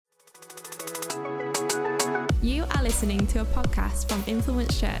You are listening to a podcast from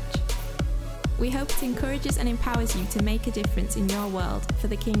Influence Church. We hope it encourages and empowers you to make a difference in your world for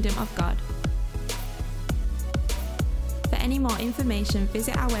the kingdom of God. For any more information,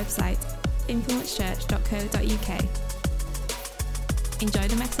 visit our website, influencechurch.co.uk. Enjoy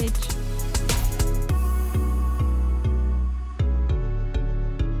the message.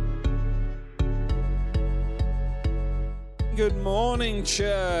 Good morning,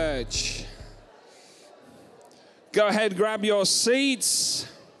 church. Go ahead, grab your seats.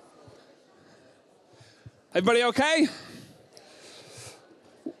 Everybody okay?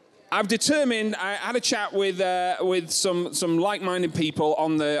 I've determined, I had a chat with some like-minded people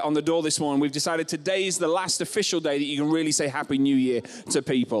on the door this morning. We've decided today is the last official day that you can really say Happy New Year to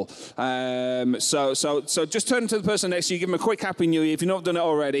people. So just turn to the person next to you, give them a quick Happy New Year if you've not done it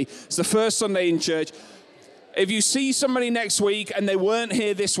already. It's the first Sunday in church. If you see somebody next week and they weren't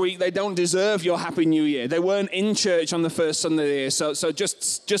here this week, they don't deserve your Happy New Year. They weren't in church on the first Sunday of the year, so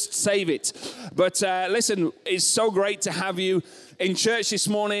just save it. But listen, it's so great to have you in church this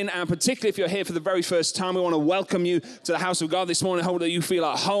morning, and particularly if you're here for the very first time, we want to welcome you to the house of God this morning. I hope that you feel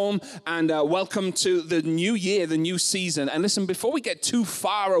at home, and welcome to the new year, the new season. And listen, before we get too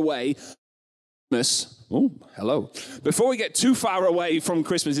far away, oh, hello. Before we get too far away from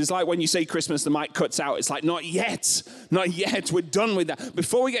Christmas, it's like when you say Christmas, the mic cuts out. It's like, not yet. We're done with that.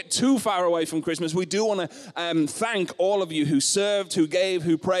 Before we get too far away from Christmas, we do want to thank all of you who served, who gave,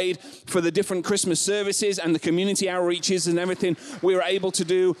 who prayed for the different Christmas services and the community outreaches and everything we were able to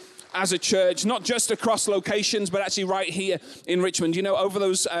do as a church, not just across locations, but actually right here in Richmond. You know, over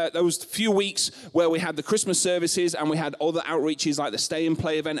those few weeks where we had the Christmas services and we had other outreaches like the Stay and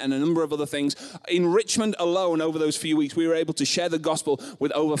Play event and a number of other things, in Richmond alone over those few weeks, we were able to share the gospel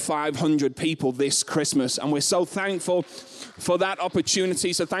with over 500 people this Christmas. And we're so thankful for that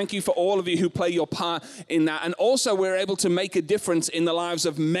opportunity. So thank you for all of you who play your part in that. And also we're able to make a difference in the lives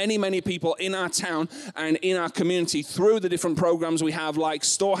of many, many people in our town and in our community through the different programs we have, like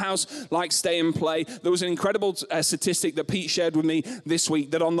Storehouse, like Stay and Play. There was an incredible statistic that Pete shared with me this week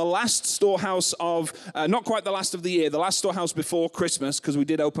that on the last Storehouse of, not quite the last of the year, the last Storehouse before Christmas, because we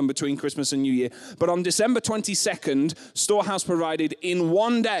did open between Christmas and New Year, but on December 22nd, Storehouse provided in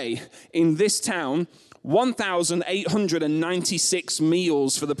one day in this town 1,896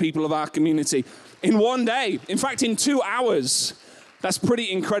 meals for the people of our community. In one day. In fact, in 2 hours. That's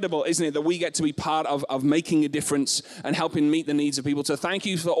pretty incredible, isn't it, that we get to be part of making a difference and helping meet the needs of people. So thank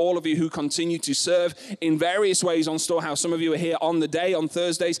you for all of you who continue to serve in various ways on Storehouse. Some of you are here on the day, on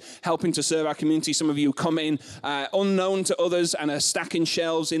Thursdays, helping to serve our community. Some of you come in unknown to others and are stacking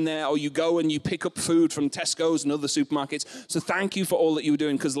shelves in there, or you go and you pick up food from Tesco's and other supermarkets. So thank you for all that you were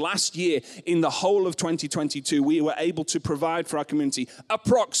doing, because last year, in the whole of 2022, we were able to provide for our community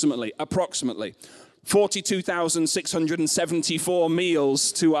approximately 42,674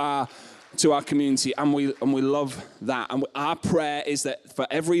 meals to our community, and we love that. And our prayer is that for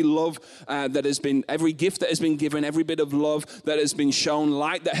every love every gift that has been given, every bit of love that has been shown,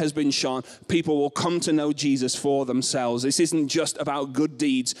 light that has been shone, people will come to know Jesus for themselves. This isn't just about good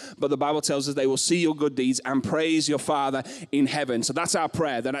deeds, but the Bible tells us they will see your good deeds and praise your Father in heaven. So that's our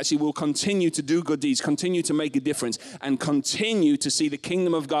prayer, that actually we'll continue to do good deeds, continue to make a difference, and continue to see the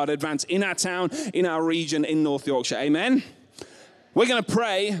kingdom of God advance in our town, in our region, in North Yorkshire. Amen. We're going to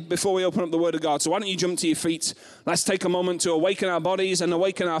pray before we open up the Word of God. So why don't you jump to your feet? Let's take a moment to awaken our bodies and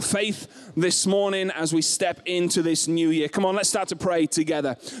awaken our faith this morning as we step into this new year. Come on, let's start to pray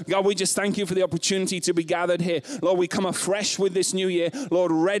together. God, we just thank you for the opportunity to be gathered here. Lord, we come afresh with this new year.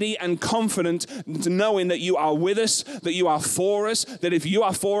 Lord, ready and confident, knowing that you are with us, that you are for us, that if you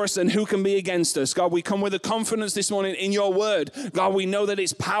are for us, then who can be against us? God, we come with a confidence this morning in your Word. God, we know that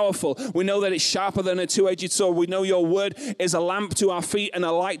it's powerful. We know that it's sharper than a two-edged sword. We know your Word is a lamp to our feet and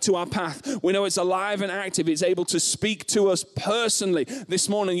a light to our path. We know it's alive and active. It's able to speak to us personally. This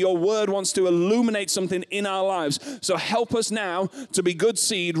morning, your word wants to illuminate something in our lives. So help us now to be good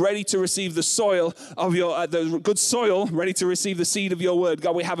seed, ready to receive the soil of the good soil, ready to receive the seed of your word.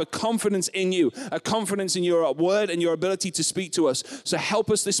 God, we have a confidence in you, a confidence in your word and your ability to speak to us. So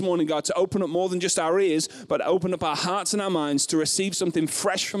help us this morning, God, to open up more than just our ears, but open up our hearts and our minds to receive something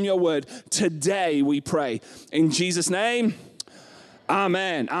fresh from your word. Today, we pray. In Jesus' name,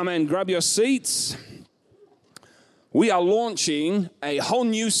 amen. Amen. Grab your seats. We are launching a whole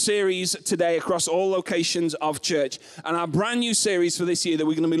new series today across all locations of church. And our brand new series for this year that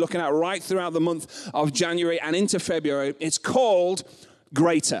we're going to be looking at right throughout the month of January and into February, it's called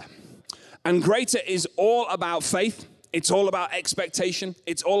Greater. And Greater is all about faith. It's all about expectation.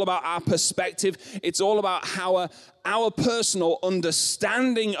 It's all about our perspective. It's all about how our personal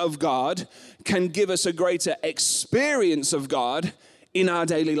understanding of God can give us a greater experience of God in our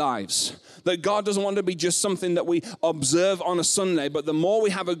daily lives. That God doesn't want to be just something that we observe on a Sunday, but the more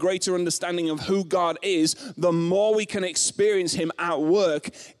we have a greater understanding of who God is, the more we can experience him at work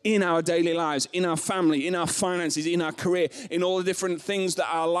in our daily lives, in our family, in our finances, in our career, in all the different things that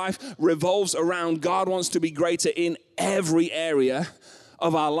our life revolves around. God wants to be greater in every area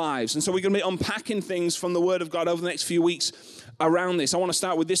of our lives. And so we're going to be unpacking things from the Word of God over the next few weeks around this. I want to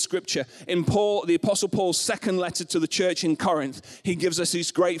start with this scripture. In the Apostle Paul's second letter to the church in Corinth, he gives us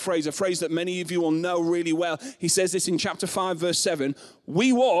this great phrase, a phrase that many of you will know really well. He says this in chapter 5, verse 7,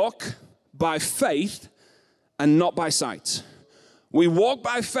 "We walk by faith and not by sight." We walk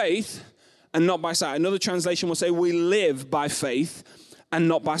by faith and not by sight. Another translation will say we live by faith and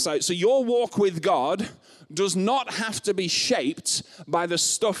not by sight. So your walk with God does not have to be shaped by the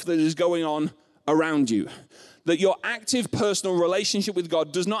stuff that is going on around you. That your active personal relationship with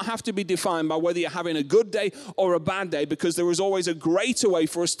God does not have to be defined by whether you're having a good day or a bad day, because there is always a greater way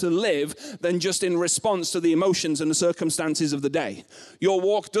for us to live than just in response to the emotions and the circumstances of the day. Your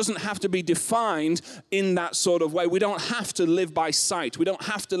walk doesn't have to be defined in that sort of way. We don't have to live by sight. We don't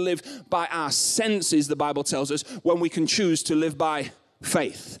have to live by our senses, the Bible tells us, when we can choose to live by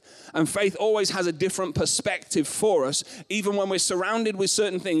faith. And faith always has a different perspective for us. Even when we're surrounded with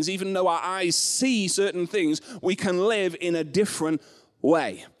certain things, even though our eyes see certain things, we can live in a different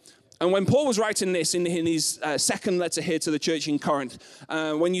way. And when Paul was writing this in his second letter here to the church in Corinth,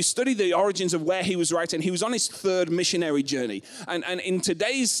 when you study the origins of where he was writing, he was on his third missionary journey. And in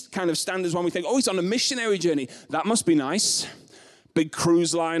today's kind of standards, when we think, oh, he's on a missionary journey, that must be nice. Big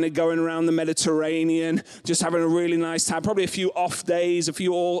cruise liner going around the Mediterranean, just having a really nice time. Probably a few off days, a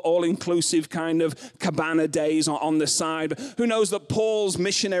few all-inclusive kind of cabana days on the side. Who knows that Paul's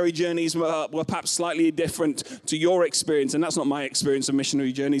missionary journeys were perhaps slightly different to your experience, and that's not my experience of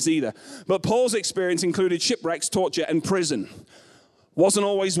missionary journeys either. But Paul's experience included shipwrecks, torture, and prison. Wasn't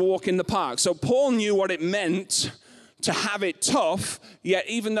always walk in the park. So Paul knew what it meant to have it tough, yet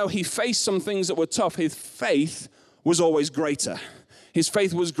even though he faced some things that were tough, his faith was always greater. His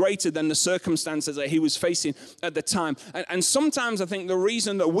faith was greater than the circumstances that he was facing at the time. And sometimes I think the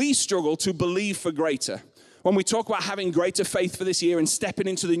reason that we struggle to believe for greater, when we talk about having greater faith for this year and stepping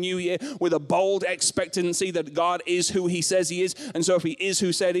into the new year with a bold expectancy that God is who he says he is, and so if he is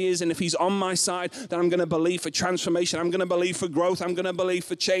who said he is, and if he's on my side, then I'm going to believe for transformation, I'm going to believe for growth, I'm going to believe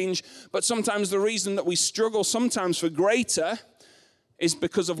for change. But sometimes the reason that we struggle sometimes for greater is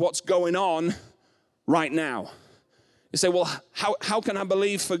because of what's going on right now. You say, well, how can I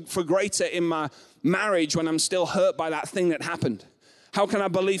believe for greater in my marriage when I'm still hurt by that thing that happened? How can I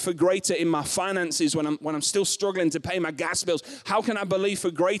believe for greater in my finances when I'm still struggling to pay my gas bills? How can I believe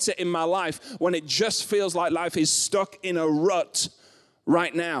for greater in my life when it just feels like life is stuck in a rut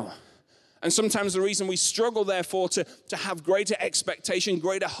right now? And sometimes the reason we struggle, therefore, to have greater expectation,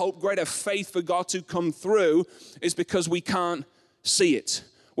 greater hope, greater faith for God to come through is because we can't see it.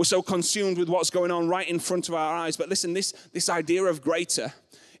 We're so consumed with what's going on right in front of our eyes. But listen, this idea of greater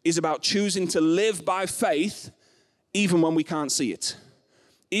is about choosing to live by faith even when we can't see it.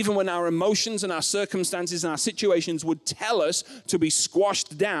 Even when our emotions and our circumstances and our situations would tell us to be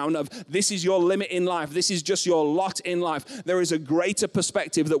squashed down of this is your limit in life, this is just your lot in life. There is a greater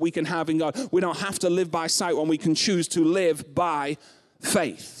perspective that we can have in God. We don't have to live by sight when we can choose to live by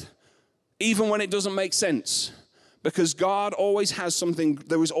faith. Even when it doesn't make sense. Because God always has something,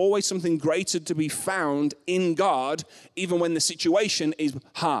 there is always something greater to be found in God, even when the situation is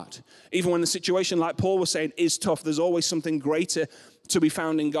hard. Even when the situation, like Paul was saying, is tough, there's always something greater to be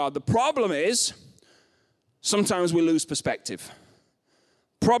found in God. The problem is, sometimes we lose perspective.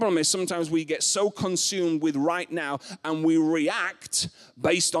 Problem is, sometimes we get so consumed with right now, and we react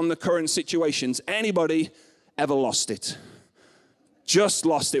based on the current situations. Anybody ever lost it? Just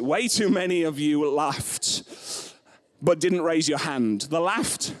lost it. Way too many of you laughed, but didn't raise your hand. The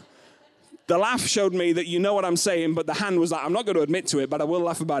laugh showed me that you know what I'm saying, but the hand was like, I'm not going to admit to it, but I will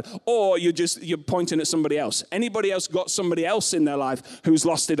laugh about it. Or you're pointing at somebody else. Anybody else got somebody else in their life who's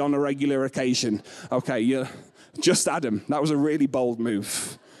lost it on a regular occasion? Okay, you're just Adam. That was a really bold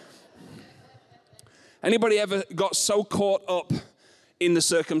move. Anybody ever got so caught up in the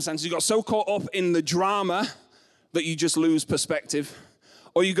circumstances, you got so caught up in the drama that you just lose perspective?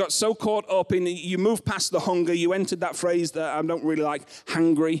 Or you got so caught up in, you moved past the hunger, you entered that phrase that I don't really like,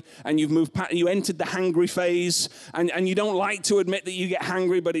 hangry, and you entered the hangry phase, and you don't like to admit that you get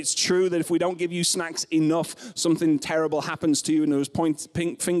hangry, but it's true that if we don't give you snacks enough, something terrible happens to you. And there's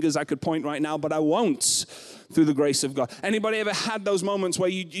pink fingers I could point right now, but I won't, through the grace of God. Anybody ever had those moments where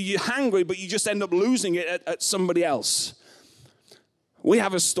you're hangry, but you just end up losing it at somebody else? We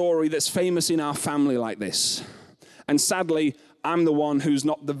have a story that's famous in our family like this. And sadly, I'm the one who's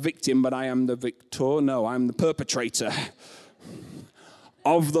not the victim, but I am the victor. No, I'm the perpetrator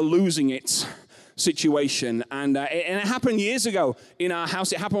of the losing it situation. And it happened years ago in our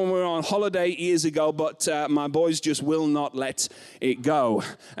house. It happened when we were on holiday years ago, but my boys just will not let it go.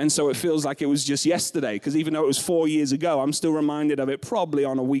 And so it feels like it was just yesterday, because even though it was 4 years ago, I'm still reminded of it probably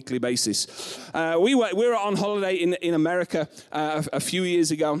on a weekly basis. We were on holiday in America a few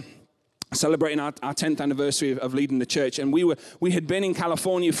years ago, celebrating our 10th anniversary of leading the church. And we had been in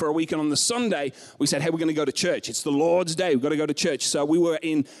California for a week, and on the Sunday, we said, hey, we're going to go to church. It's the Lord's Day. We've got to go to church. So we were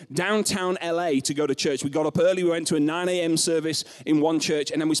in downtown LA to go to church. We got up early. We went to a 9 a.m. service in one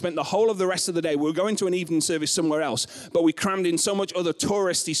church, and then we spent the whole of the rest of the day. We were going to an evening service somewhere else, but we crammed in so much other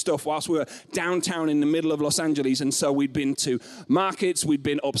touristy stuff whilst we were downtown in the middle of Los Angeles. And so we'd been to markets. We'd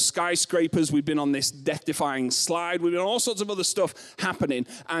been up skyscrapers. We'd been on this death-defying slide. We'd been on all sorts of other stuff happening.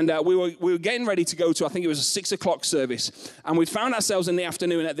 And we were getting ready to go to, I think it was a 6 o'clock service, and we found ourselves in the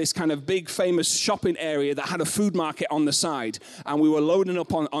afternoon at this kind of big famous shopping area that had a food market on the side, and we were loading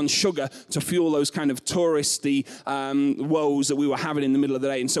up on sugar to fuel those kind of touristy woes that we were having in the middle of the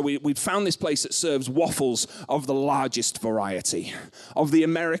day. And so we'd found this place that serves waffles of the largest variety, of the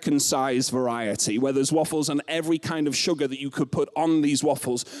American size variety, where there's waffles and every kind of sugar that you could put on these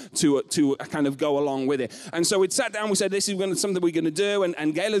waffles to kind of go along with it. And so we'd sat down, we said, this is something we're going to do,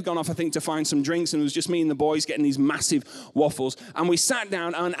 and Gail had gone off, I think, to find some drinks, and it was just me and the boys getting these massive waffles. And we sat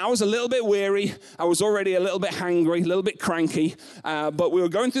down, and I was a little bit weary. I was already a little bit hangry, a little bit cranky, but we were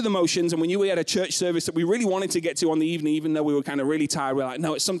going through the motions, and we knew we had a church service that we really wanted to get to on the evening, even though we were kind of really tired. We were like,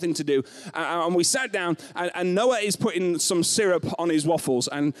 no, it's something to do. And we sat down, and Noah is putting some syrup on his waffles,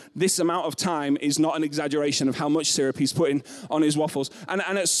 and this amount of time is not an exaggeration of how much syrup he's putting on his waffles. And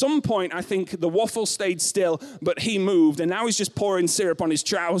at some point, I think the waffle stayed still, but he moved, and now he's just pouring syrup on his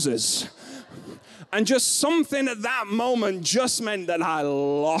trousers. And just something at that moment just meant that I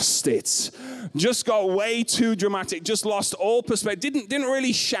lost it. Just got way too dramatic. Just lost all perspective. Didn't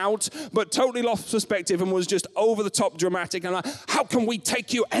really shout, but totally lost perspective and was just over the top dramatic. And like, how can we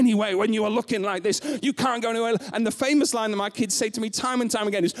take you anyway when you are looking like this? You can't go anywhere. And the famous line that my kids say to me time and time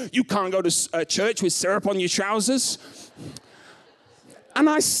again is, you can't go to church with syrup on your trousers. And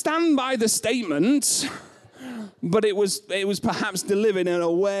I stand by the statement, but it was perhaps delivered in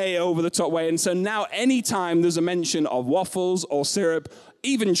a way over the top way. And so now anytime there's a mention of waffles or syrup,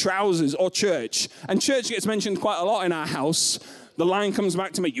 even trousers or church, and church gets mentioned quite a lot in our house, the line comes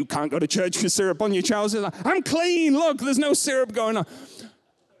back to me, you can't go to church with syrup on your trousers. I'm clean, look, there's no syrup going on.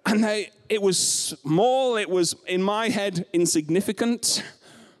 And it was small, it was in my head insignificant,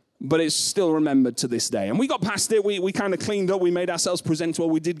 but it's still remembered to this day. And we got past it. We kind of cleaned up. We made ourselves presentable.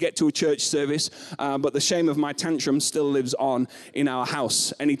 We did get to a church service, but the shame of my tantrum still lives on in our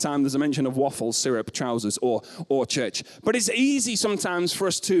house anytime there's a mention of waffles, syrup, trousers, or church. But it's easy sometimes for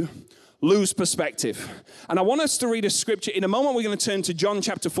us to lose perspective. And I want us to read a scripture. In a moment, we're going to turn to John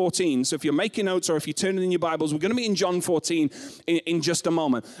chapter 14. So if you're making notes or if you're turning in your Bibles, we're going to be in John 14 in just a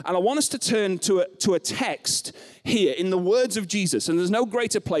moment. And I want us to turn to a text here in the words of Jesus. And there's no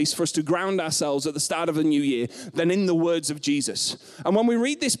greater place for us to ground ourselves at the start of a new year than in the words of Jesus. And when we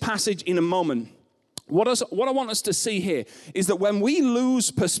read this passage in a moment, what I want us to see here is that when we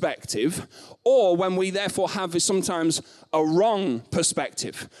lose perspective, or when we therefore have sometimes a wrong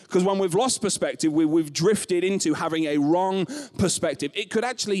perspective, because when we've lost perspective, we've drifted into having a wrong perspective, it could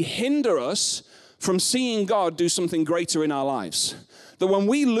actually hinder us from seeing God do something greater in our lives. That when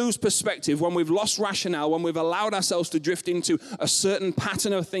we lose perspective, when we've lost rationale, when we've allowed ourselves to drift into a certain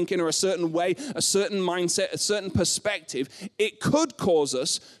pattern of thinking or a certain way, a certain mindset, a certain perspective, it could cause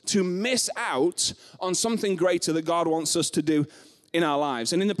us to miss out on something greater that God wants us to do in our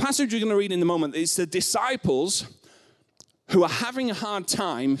lives. And in the passage we're going to read in a moment, it's the disciples who are having a hard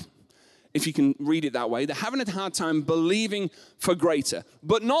time, if you can read it that way, they're having a hard time believing for greater,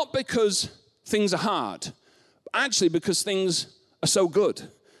 but not because things are hard, actually because things are so good,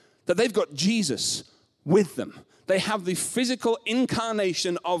 that they've got Jesus with them, they have the physical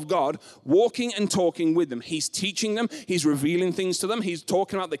incarnation of God walking and talking with them. He's teaching them. He's revealing things to them. He's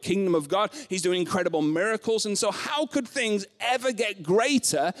talking about the kingdom of God. He's doing incredible miracles. And so how could things ever get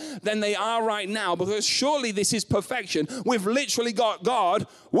greater than they are right now? Because surely this is perfection. We've literally got God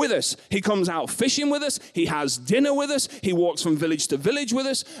with us. He comes out fishing with us. He has dinner with us. He walks from village to village with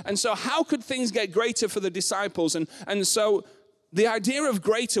us. And so how could things get greater for the disciples? And so the idea of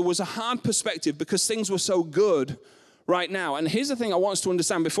greater was a hard perspective because things were so good right now. And here's the thing I want us to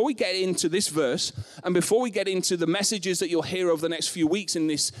understand before we get into this verse and before we get into the messages that you'll hear over the next few weeks in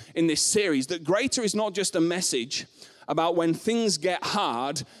this series, that greater is not just a message about when things get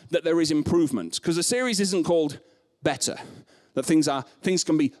hard that there is improvement. Because the series isn't called Better. That things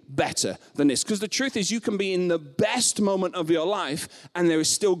can be better than this. Because the truth is you can be in the best moment of your life and there is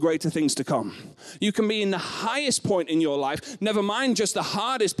still greater things to come. You can be in the highest point in your life, never mind just the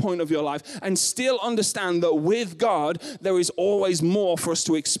hardest point of your life, and still understand that with God, there is always more for us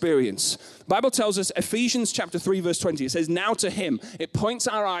to experience. The Bible tells us, Ephesians chapter 3, verse 20, it says, now to him. It points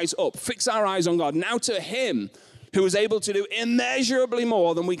our eyes up, fix our eyes on God. Now to him who is able to do immeasurably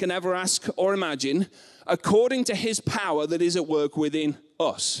more than we can ever ask or imagine, according to his power that is at work within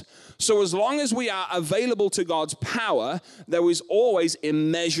us. So as long as we are available to God's power, there is always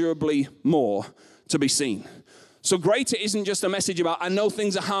immeasurably more to be seen. So greater isn't just a message about, I know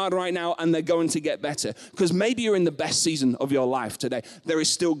things are hard right now and they're going to get better. Because maybe you're in the best season of your life today. There is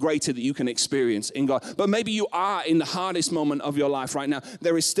still greater that you can experience in God. But maybe you are in the hardest moment of your life right now.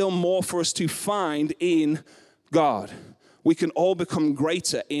 There is still more for us to find in God. We can all become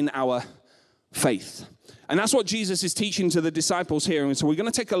greater in our faith. And that's what Jesus is teaching to the disciples here. And so we're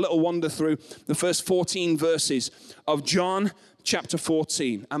going to take a little wander through the first 14 verses of John chapter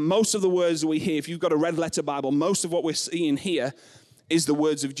 14. And most of the words that we hear, if you've got a red letter Bible, most of what we're seeing here is the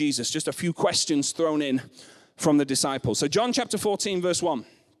words of Jesus. Just a few questions thrown in from the disciples. So John chapter 14, verse 1.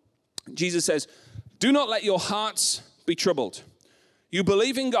 Jesus says, do not let your hearts be troubled. You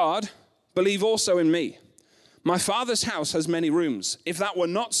believe in God, believe also in me. My Father's house has many rooms. If that were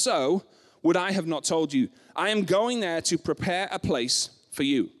not so, would I have not told you? I am going there to prepare a place for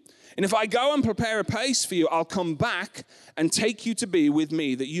you. And if I go and prepare a place for you, I'll come back and take you to be with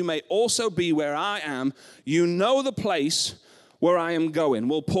me, that you may also be where I am. You know the place where I am going.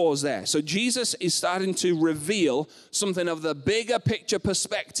 We'll pause there. So Jesus is starting to reveal something of the bigger picture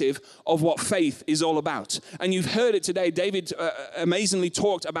perspective of what faith is all about. And you've heard it today. David amazingly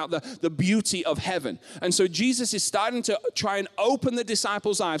talked about the beauty of heaven. And so Jesus is starting to try and open the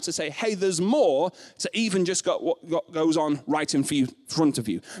disciples' eyes to say, hey, there's more to even just what goes on right in front of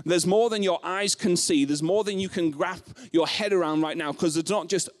you. There's more than your eyes can see. There's more than you can grasp your head around right now, because it's not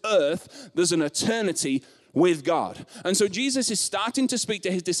just earth, there's an eternity with God. And so Jesus is starting to speak to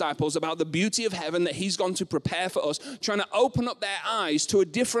his disciples about the beauty of heaven that he's gone to prepare for us, trying to open up their eyes to a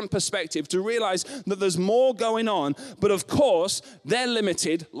different perspective, to realize that there's more going on. But of course, they're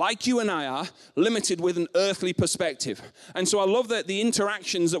limited, like you and I are, limited with an earthly perspective. And so I love that the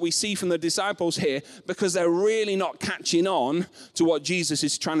interactions that we see from the disciples here, because they're really not catching on to what Jesus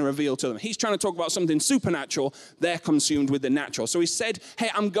is trying to reveal to them. He's trying to talk about something supernatural. They're consumed with the natural. So he said, hey,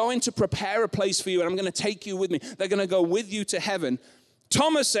 I'm going to prepare a place for you, and I'm going to take you with me. They're going to go with you to heaven.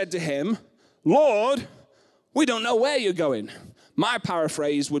 Thomas said to him, Lord, we don't know where you're going. My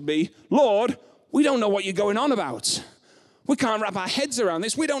paraphrase would be, Lord, we don't know what you're going on about. We can't wrap our heads around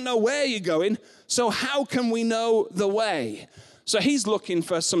this. We don't know where you're going. So how can we know the way? So he's looking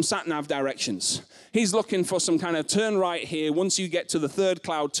for some sat-nav directions. He's looking for some kind of turn right here. Once you get to the third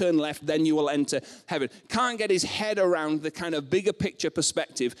cloud, turn left, then you will enter heaven. Can't get his head around the kind of bigger picture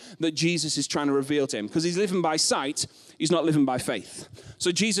perspective that Jesus is trying to reveal to him. Because he's living by sight, he's not living by faith.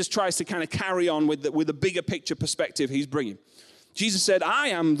 So Jesus tries to kind of carry on with the bigger picture perspective he's bringing. Jesus said, I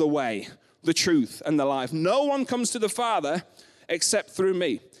am the way, the truth, and the life. No one comes to the Father except through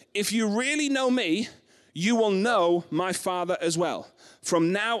me. If you really know me, you will know my Father as well.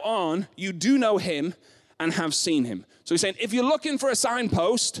 From now on, you do know him and have seen him. So he's saying, if you're looking for a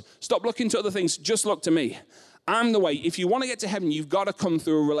signpost, stop looking to other things, just look to me. I'm the way. If you want to get to heaven, you've got to come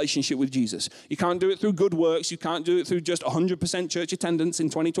through a relationship with Jesus. You can't do it through good works. You can't do it through just 100% church attendance in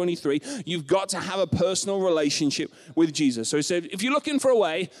 2023. You've got to have a personal relationship with Jesus. So he said, if you're looking for a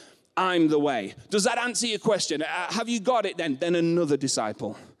way, I'm the way. Does that answer your question? Have you got it then? Then another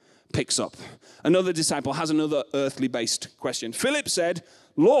disciple picks up. Another disciple has another earthly-based question. Philip said,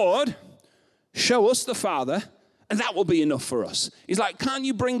 Lord, show us the Father, and that will be enough for us. He's like, can't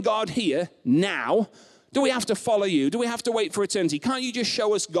you bring God here now? Do we have to follow you? Do we have to wait for eternity? Can't you just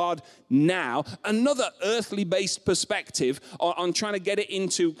show us God now? Another earthly-based perspective on trying to get it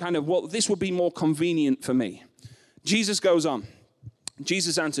into kind of, well, this would be more convenient for me. Jesus goes on.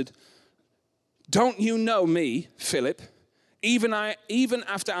 Jesus answered, don't you know me, Philip, even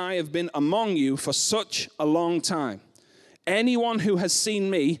after I have been among you for such a long time? Anyone who has seen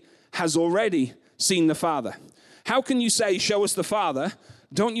me has already seen the Father. How can you say, show us the Father?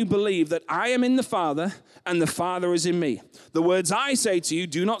 Don't you believe that I am in the Father and the Father is in me? The words I say to you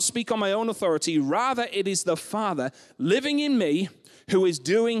do not speak on my own authority. Rather, it is the Father living in me who is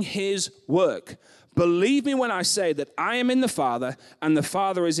doing his work. Believe me when I say that I am in the Father and the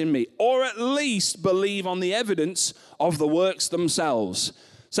Father is in me. Or at least believe on the evidence of the works themselves.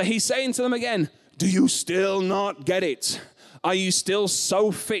 So he's saying to them again, do you still not get it? Are you still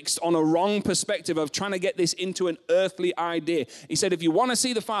so fixed on a wrong perspective of trying to get this into an earthly idea? He said, if you want to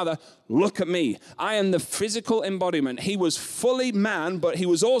see the Father, look at me. I am the physical embodiment. He was fully man, but he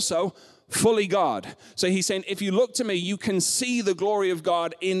was also fully God. So he's saying, if you look to me, you can see the glory of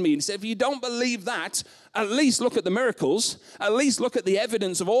God in me. And he said, if you don't believe that, at least look at the miracles. At least look at the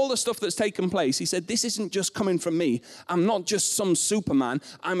evidence of all the stuff that's taken place. He said, this isn't just coming from me. I'm not just some superman.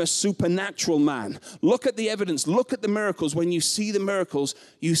 I'm a supernatural man. Look at the evidence. Look at the miracles. When you see the miracles,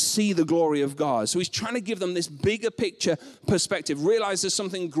 you see the glory of God. So he's trying to give them this bigger picture perspective. Realize there's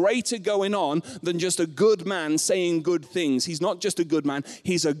something greater going on than just a good man saying good things. He's not just a good man.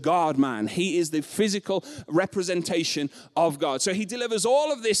 He's a God man. He is the physical representation of God. So he delivers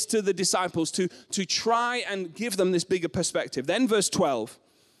all of this to the disciples to try and give them this bigger perspective. Then verse 12,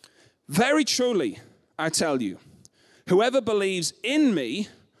 very truly, I tell you, whoever believes in me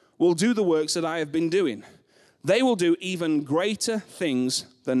will do the works that I have been doing. They will do even greater things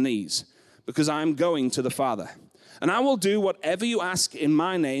than these, because I am going to the Father. And I will do whatever you ask in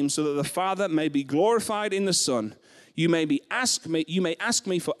my name, so that the Father may be glorified in the Son. You may ask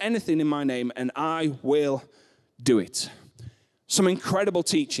me for anything in my name, and I will do it. Some incredible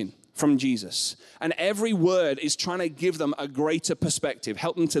teaching from Jesus. And every word is trying to give them a greater perspective,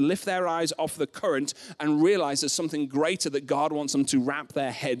 help them to lift their eyes off the current and realize there's something greater that God wants them to wrap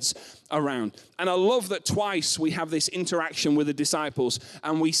their heads around. And I love that twice we have this interaction with the disciples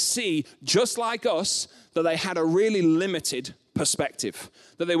and we see, just like us, that they had a really limited perspective,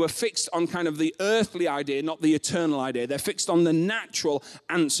 that they were fixed on kind of the earthly idea, not the eternal idea. They're fixed on the natural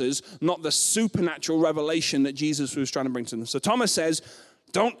answers, not the supernatural revelation that Jesus was trying to bring to them. So Thomas says,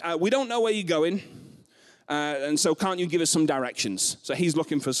 we don't know where you're going, and so can't you give us some directions? So he's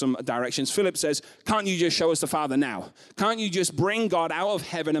looking for some directions. Philip says, can't you just show us the Father now? Can't you just bring God out of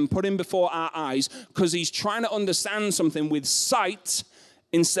heaven and put him before our eyes? Because he's trying to understand something with sight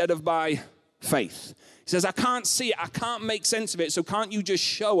instead of by faith. He says, I can't see it. I can't make sense of it. So can't you just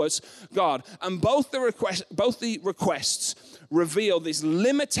show us God? And both the requests reveal this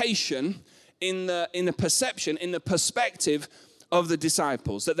limitation in the perception, in the perspective of the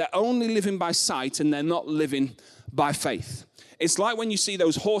disciples, that they're only living by sight and they're not living by faith. It's like when you see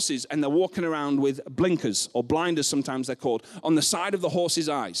those horses and they're walking around with blinkers, or blinders sometimes they're called, on the side of the horse's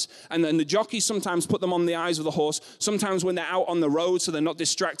eyes. And then the jockeys sometimes put them on the eyes of the horse. Sometimes when they're out on the road so they're not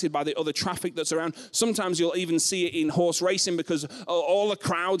distracted by the other traffic that's around. Sometimes you'll even see it in horse racing because all the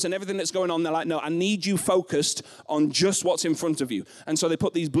crowds and everything that's going on, they're like, no, I need you focused on just what's in front of you. And so they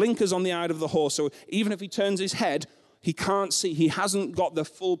put these blinkers on the eye of the horse, so even if he turns his head, he can't see. He hasn't got the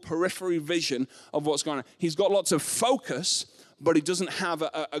full periphery vision of what's going on. He's got lots of focus, but he doesn't have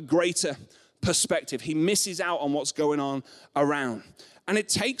a greater perspective. He misses out on what's going on around. And it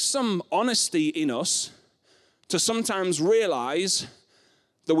takes some honesty in us to sometimes realize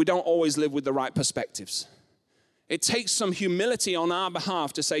that we don't always live with the right perspectives. It takes some humility on our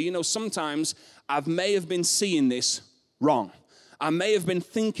behalf to say, sometimes I may have been seeing this wrong. I may have been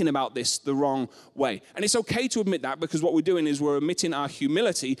thinking about this the wrong way. And it's okay to admit that, because what we're doing is we're admitting our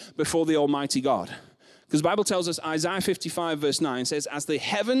humility before the Almighty God. Because the Bible tells us, Isaiah 55 verse 9 says, as the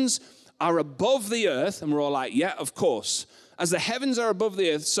heavens are above the earth, and we're all like, yeah, of course. As the heavens are above the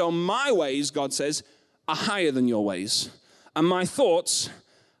earth, so my ways, God says, are higher than your ways. And my thoughts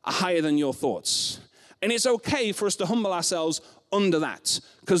are higher than your thoughts. And it's okay for us to humble ourselves under that,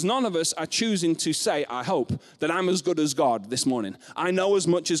 because none of us are choosing to say, I hope, that I'm as good as God this morning. I know as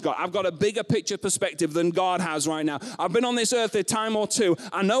much as God. I've got a bigger picture perspective than God has right now. I've been on this earth a time or two.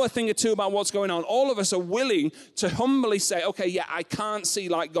 I know a thing or two about what's going on. All of us are willing to humbly say, okay, yeah, I can't see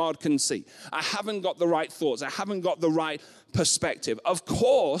like God can see. I haven't got the right thoughts. I haven't got the right perspective. Of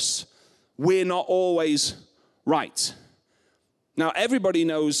course, we're not always right. Now, everybody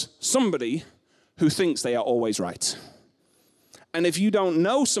knows somebody who thinks they are always right. And if you don't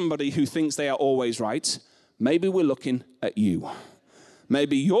know somebody who thinks they are always right, maybe we're looking at you.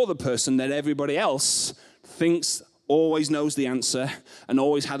 Maybe you're the person that everybody else thinks always knows the answer and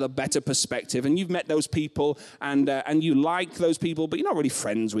always had a better perspective. And you've met those people and you like those people, but you're not really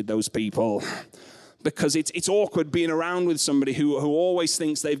friends with those people. Because it's awkward being around with somebody who always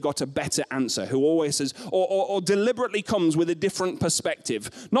thinks they've got a better answer, who always says, or deliberately comes with a different perspective.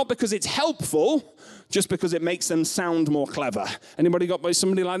 Not because it's helpful, just because it makes them sound more clever. Anybody got by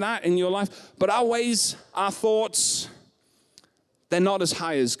somebody like that in your life? But our ways, our thoughts, they're not as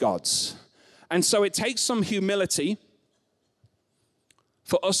high as God's. And so it takes some humility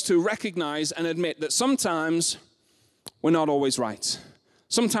for us to recognize and admit that sometimes we're not always right.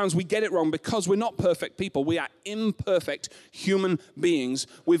 Sometimes we get it wrong because we're not perfect people. We are imperfect human beings.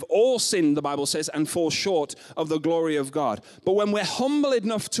 We've all sinned, the Bible says, and fall short of the glory of God. But when we're humble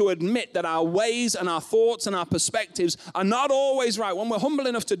enough to admit that our ways and our thoughts and our perspectives are not always right, when we're humble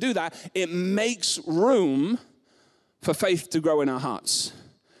enough to do that, it makes room for faith to grow in our hearts.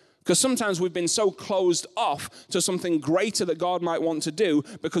 Because sometimes we've been so closed off to something greater that God might want to do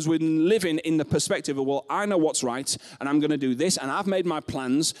because we're living in the perspective of, well, I know what's right and I'm going to do this and I've made my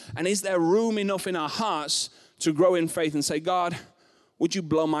plans. And is there room enough in our hearts to grow in faith and say, God, would you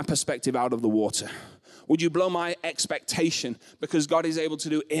blow my perspective out of the water? Would you blow my expectation? Because God is able to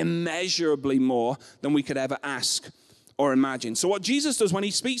do immeasurably more than we could ever ask or imagine. So what Jesus does when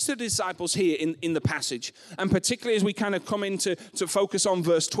he speaks to the disciples here in the passage, and particularly as we kind of come into to focus on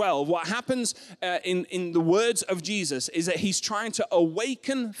verse 12, what happens in the words of Jesus is that he's trying to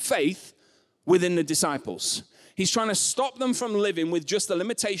awaken faith within the disciples. He's trying to stop them from living with just the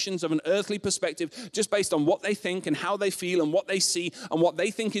limitations of an earthly perspective, just based on what they think and how they feel and what they see and what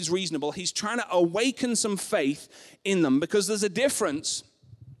they think is reasonable. He's trying to awaken some faith in them because there's a difference.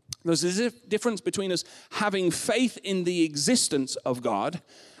 There's a difference between us having faith in the existence of God,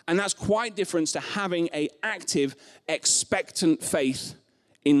 and that's quite different to having an active, expectant faith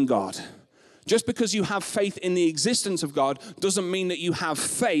in God. Just because you have faith in the existence of God doesn't mean that you have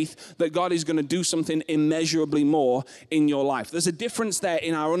faith that God is going to do something immeasurably more in your life. There's a difference there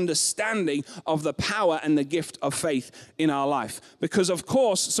in our understanding of the power and the gift of faith in our life. Because, of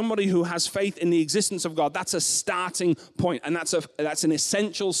course, somebody who has faith in the existence of God, that's a starting point, and that's an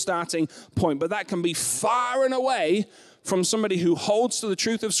essential starting point. But that can be far and away from somebody who holds to the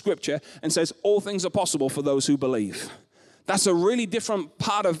truth of Scripture and says all things are possible for those who believe. That's a really different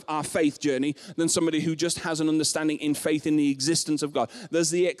part of our faith journey than somebody who just has an understanding in faith in the existence of God.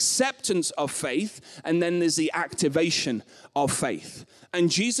 There's the acceptance of faith, and then there's the activation of faith. And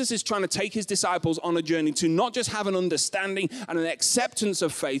Jesus is trying to take his disciples on a journey to not just have an understanding and an acceptance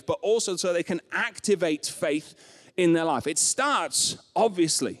of faith, but also so they can activate faith in their life. It starts,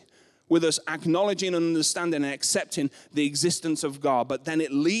 obviously, with us acknowledging and understanding and accepting the existence of God, but then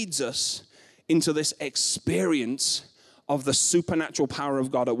it leads us into this experience of the supernatural power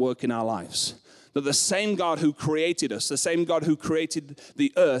of God at work in our lives. That the same God who created us, the same God who created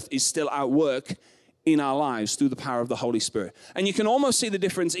the earth is still at work in our lives through the power of the Holy Spirit. And you can almost see the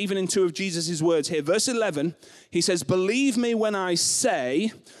difference even in two of Jesus' words here. Verse 11, he says, believe me when I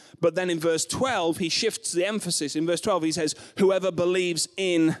say, but then in verse 12, he shifts the emphasis. In verse 12, he says, whoever believes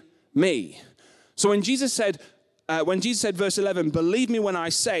in me. So when Jesus said, verse 11, believe me when I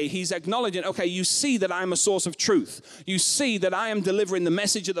say, he's acknowledging, okay, you see that I'm a source of truth. You see that I am delivering the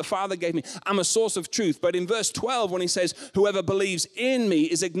message that the Father gave me. I'm a source of truth. But in verse 12, when he says, whoever believes in me,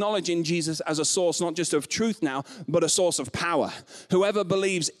 is acknowledging Jesus as a source, not just of truth now, but a source of power. Whoever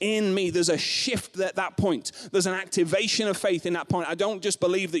believes in me, there's a shift at that point. There's an activation of faith in that point. I don't just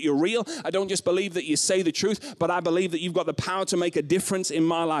believe that you're real. I don't just believe that you say the truth, but I believe that you've got the power to make a difference in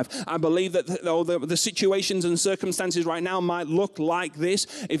my life. I believe that the situations and circumstances right now might look like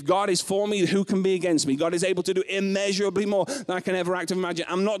this. If God is for me, who can be against me? God is able to do immeasurably more than I can ever act or imagine.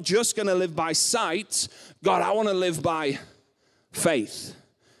 I'm not just going to live by sight. God, I want to live by faith.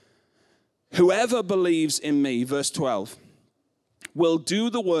 Whoever believes in me, verse 12, will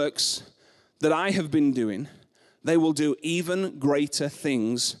do the works that I have been doing. They will do even greater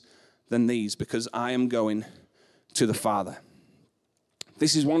things than these, because I am going to the Father.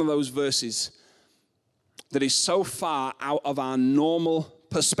 This is one of those verses that is so far out of our normal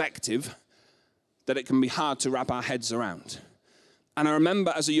perspective that it can be hard to wrap our heads around. And I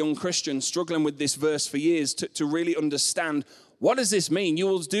remember as a young Christian struggling with this verse for years to really understand, what does this mean? You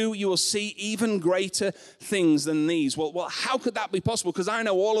will see even greater things than these. Well, how could that be possible? Because I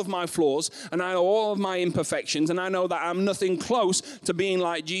know all of my flaws, and I know all of my imperfections, and I know that I'm nothing close to being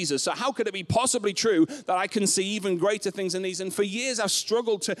like Jesus. So how could it be possibly true that I can see even greater things than these? And for years I've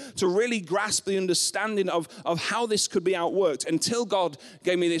struggled to really grasp the understanding of how this could be outworked until God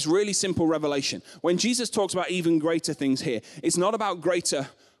gave me this really simple revelation. When Jesus talks about even greater things here, it's not about greater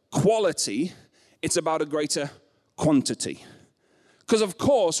quality, it's about a greater quantity. Because, of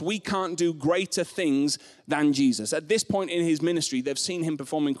course, we can't do greater things than Jesus. At this point in his ministry, they've seen him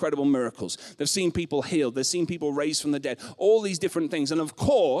perform incredible miracles. They've seen people healed. They've seen people raised from the dead. All these different things. And, of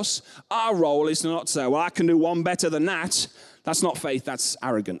course, our role is not to say, well, I can do one better than that. That's not faith. That's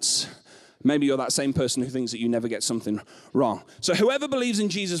arrogance. Maybe you're that same person who thinks that you never get something wrong. So whoever believes in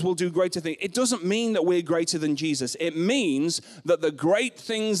Jesus will do greater things. It doesn't mean that we're greater than Jesus. It means that the great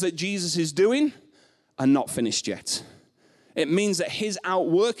things that Jesus is doing are not finished yet. It means that his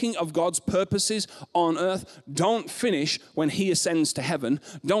outworking of God's purposes on earth don't finish when he ascends to heaven,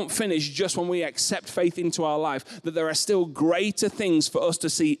 don't finish just when we accept faith into our life, that there are still greater things for us to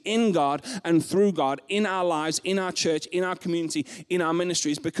see in God and through God, in our lives, in our church, in our community, in our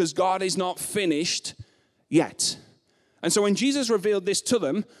ministries, because God is not finished yet. And so when Jesus revealed this to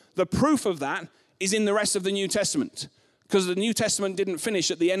them, the proof of that is in the rest of the New Testament. Because the New Testament didn't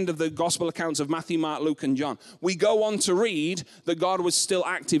finish at the end of the gospel accounts of Matthew, Mark, Luke, and John. We go on to read that God was still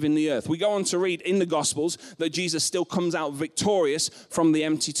active in the earth. We go on to read in the Gospels that Jesus still comes out victorious from the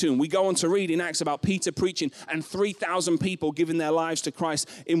empty tomb. We go on to read in Acts about Peter preaching and 3,000 people giving their lives to Christ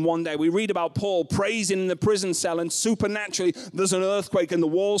in one day. We read about Paul praising in the prison cell, and supernaturally there's an earthquake and the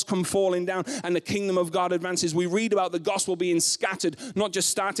walls come falling down and the kingdom of God advances. We read about the gospel being scattered, not just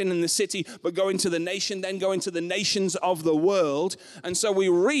starting in the city, but going to the nation, then going to the nations of the world. And so we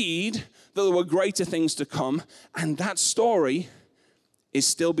read that there were greater things to come, and that story is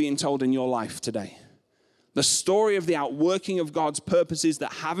still being told in your life today. The story of the outworking of God's purposes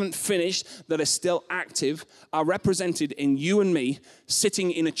that haven't finished, that are still active, are represented in you and me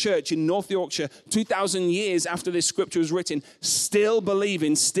sitting in a church in North Yorkshire 2,000 years after this scripture was written, still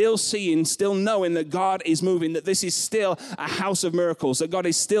believing, still seeing, still knowing that God is moving, that this is still a house of miracles, that God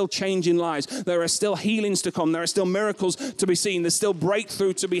is still changing lives. There are still healings to come. There are still miracles to be seen. There's still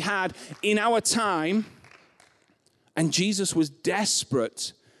breakthrough to be had in our time. And Jesus was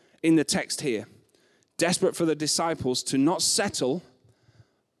desperate in the text here. Desperate for the disciples to not settle,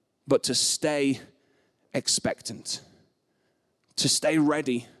 but to stay expectant, to stay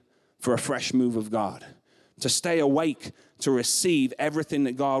ready for a fresh move of God, to stay awake to receive everything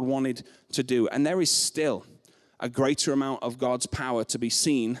that God wanted to do. And there is still a greater amount of God's power to be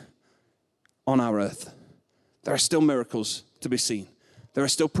seen on our earth. There are still miracles to be seen. There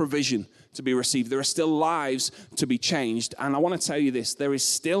is still provision to be received. There are still lives to be changed. And I want to tell you this, there is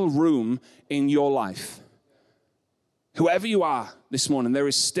still room in your life. Whoever you are this morning, there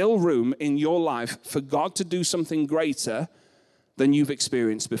is still room in your life for God to do something greater than you've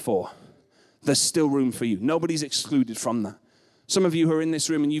experienced before. There's still room for you. Nobody's excluded from that. Some of you who are in this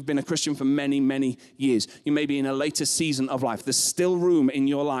room and you've been a Christian for many, many years. You may be in a later season of life. There's still room in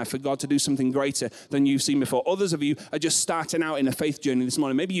your life for God to do something greater than you've seen before. Others of you are just starting out in a faith journey this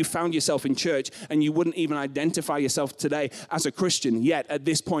morning. Maybe you found yourself in church and you wouldn't even identify yourself today as a Christian. Yet at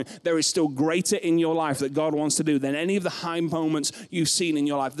this point, there is still greater in your life that God wants to do than any of the high moments you've seen in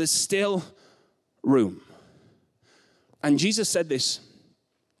your life. There's still room. And Jesus said this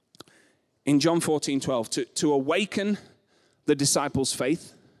in John 14:12, to awaken the disciples'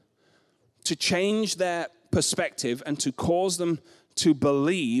 faith, to change their perspective and to cause them to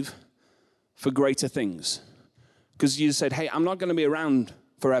believe for greater things. Because you said, hey, I'm not going to be around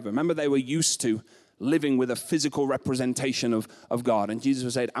forever. Remember, they were used to living with a physical representation of God. And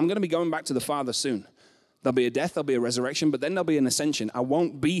Jesus said, I'm going to be going back to the Father soon. There'll be a death, there'll be a resurrection, but then there'll be an ascension. I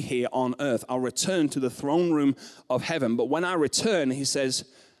won't be here on earth. I'll return to the throne room of heaven. But when I return, he says,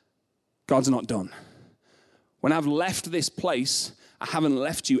 God's not done. When I've left this place, I haven't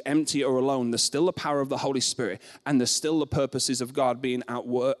left you empty or alone. There's still the power of the Holy Spirit, and there's still the purposes of God being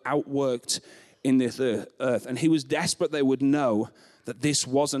outworked in this earth. And he was desperate they would know that this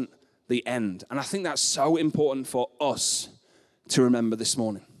wasn't the end. And I think that's so important for us to remember this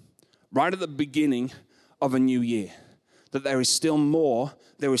morning. Right at the beginning of a new year, that there is still more,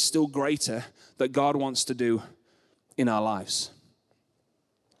 there is still greater that God wants to do in our lives.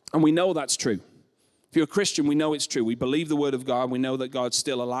 And we know that's true. If you're a Christian, we know it's true. We believe the word of God. We know that God's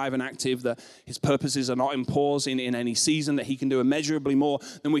still alive and active, that his purposes are not in pause in any season, that he can do immeasurably more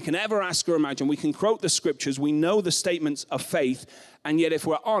than we can ever ask or imagine. We can quote the scriptures. We know the statements of faith. And yet, if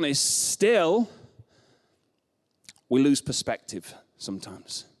we're honest, still, we lose perspective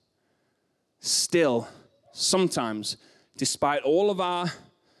sometimes. Still, sometimes, despite all of our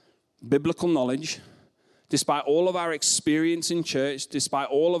biblical knowledge, despite all of our experience in church, despite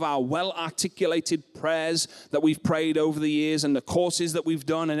all of our well-articulated prayers that we've prayed over the years and the courses that we've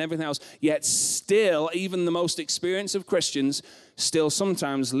done and everything else, yet still, even the most experienced of Christians still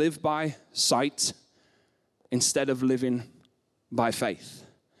sometimes live by sight instead of living by faith.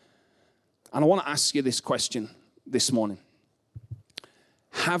 And I want to ask you this question this morning.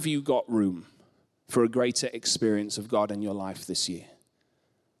 Have you got room for a greater experience of God in your life this year?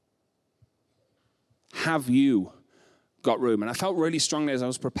 Have you got room? And I felt really strongly as I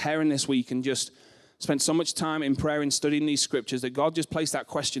was preparing this week and just spent so much time in prayer and studying these scriptures that God just placed that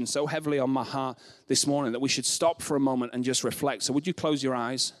question so heavily on my heart this morning that we should stop for a moment and just reflect. So would you close your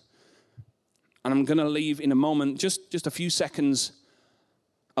eyes? And I'm going to leave in a moment just a few seconds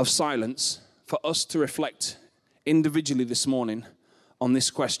of silence for us to reflect individually this morning on this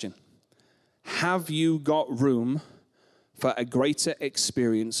question. Have you got room for a greater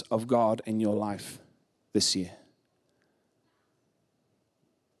experience of God in your life this year?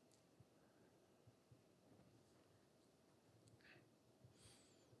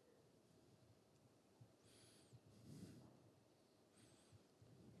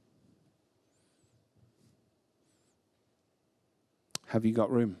 Have you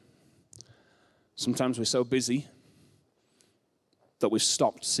got room? Sometimes we're so busy that we've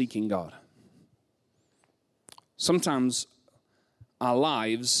stopped seeking God. Sometimes our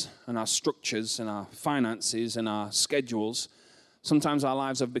lives and our structures and our finances and our schedules, sometimes our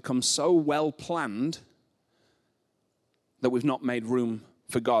lives have become so well planned that we've not made room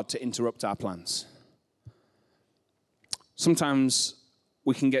for God to interrupt our plans. Sometimes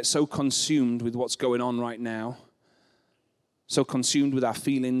we can get so consumed with what's going on right now, so consumed with our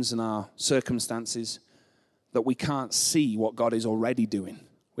feelings and our circumstances that we can't see what God is already doing.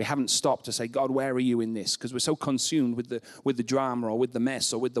 We haven't stopped to say, God, where are you in this? Because we're so consumed with the drama or with the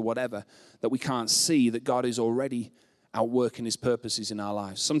mess or with the whatever that we can't see that God is already outworking his purposes in our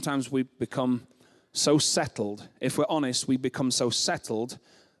lives. Sometimes we become so settled. If we're honest, we become so settled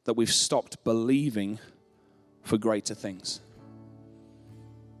that we've stopped believing for greater things.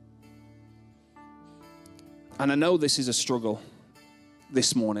 And I know this is a struggle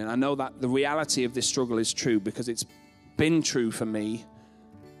this morning. I know that the reality of this struggle is true because it's been true for me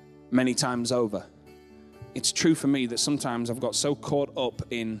many times over. It's true for me that sometimes I've got so caught up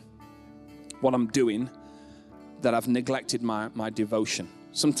in what I'm doing that I've neglected my devotion.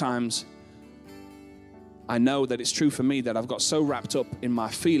 Sometimes I know that it's true for me that I've got so wrapped up in my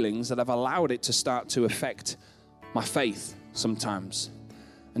feelings that I've allowed it to start to affect my faith sometimes.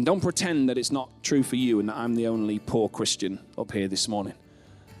 And don't pretend that it's not true for you and that I'm the only poor Christian up here this morning.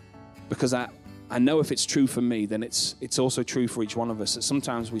 Because I know if it's true for me, then it's also true for each one of us, that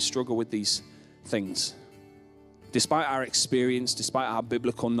sometimes we struggle with these things. Despite our experience, despite our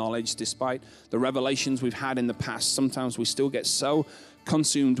biblical knowledge, despite the revelations we've had in the past, sometimes we still get so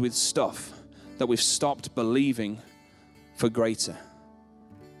consumed with stuff that we've stopped believing for greater.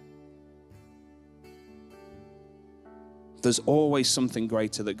 There's always something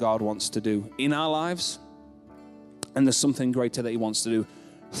greater that God wants to do in our lives, and there's something greater that he wants to do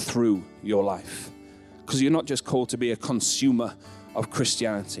through your life. Because you're not just called to be a consumer of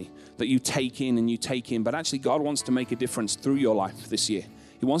Christianity, that you take in, but actually God wants to make a difference through your life this year.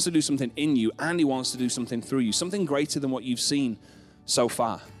 He wants to do something in you, and he wants to do something through you, something greater than what you've seen so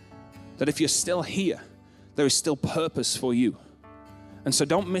far. That if you're still here, there is still purpose for you. And so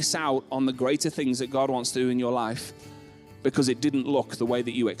don't miss out on the greater things that God wants to do in your life because it didn't look the way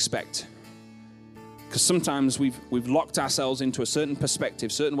that you expect. Because sometimes we've locked ourselves into a certain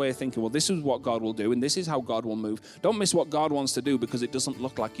perspective, certain way of thinking, well, this is what God will do, and this is how God will move. Don't miss what God wants to do because it doesn't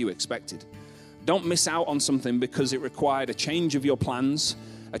look like you expected. Don't miss out on something because it required a change of your plans,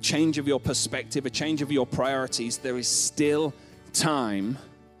 a change of your perspective, a change of your priorities. There is still time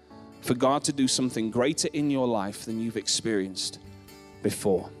for God to do something greater in your life than you've experienced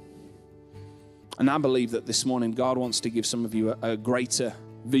before. And I believe that this morning God wants to give some of you a greater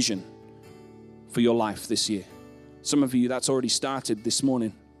vision for your life this year. Some of you, that's already started this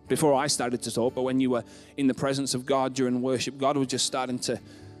morning. Before I started to talk, but when you were in the presence of God during worship, God was just starting to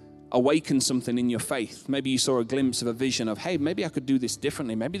awaken something in your faith. Maybe you saw a glimpse of a vision of, hey, maybe I could do this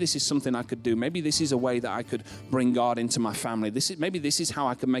differently. Maybe this is something I could do. Maybe this is a way that I could bring God into my family. Maybe this is how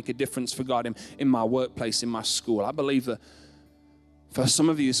I can make a difference for God in my workplace, in my school. I believe that for some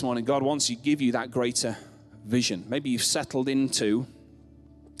of you this morning, God wants to give you that greater vision. Maybe you've settled into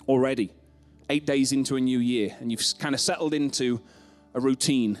already 8 days into a new year, and you've kind of settled into a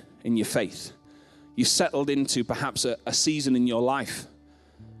routine in your faith. You've settled into perhaps a season in your life.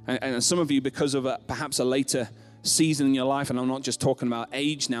 And some of you, because of perhaps a later season in your life, and I'm not just talking about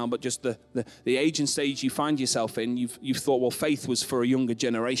age now, but just the age and stage you find yourself in, you've thought, well, faith was for a younger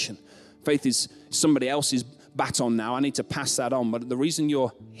generation. Faith is somebody else's baton now. I need to pass that on. But the reason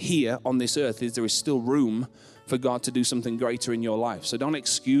you're here on this earth is there is still room for God to do something greater in your life. So don't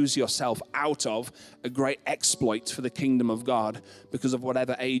excuse yourself out of a great exploit for the kingdom of God because of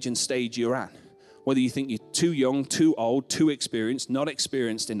whatever age and stage you're at. whether you think you're too young, too old, too experienced, not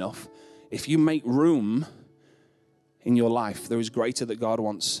experienced enough, if you make room in your life, there is greater that God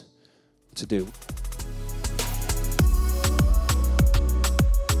wants to do.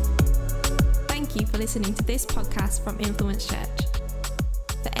 Thank you for listening to this podcast from Influence Church.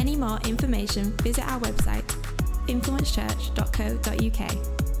 For any more information, visit our website,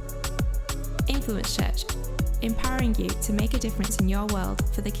 influencechurch.co.uk. Influence Church, empowering you to make a difference in your world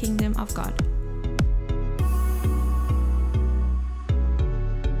for the kingdom of God.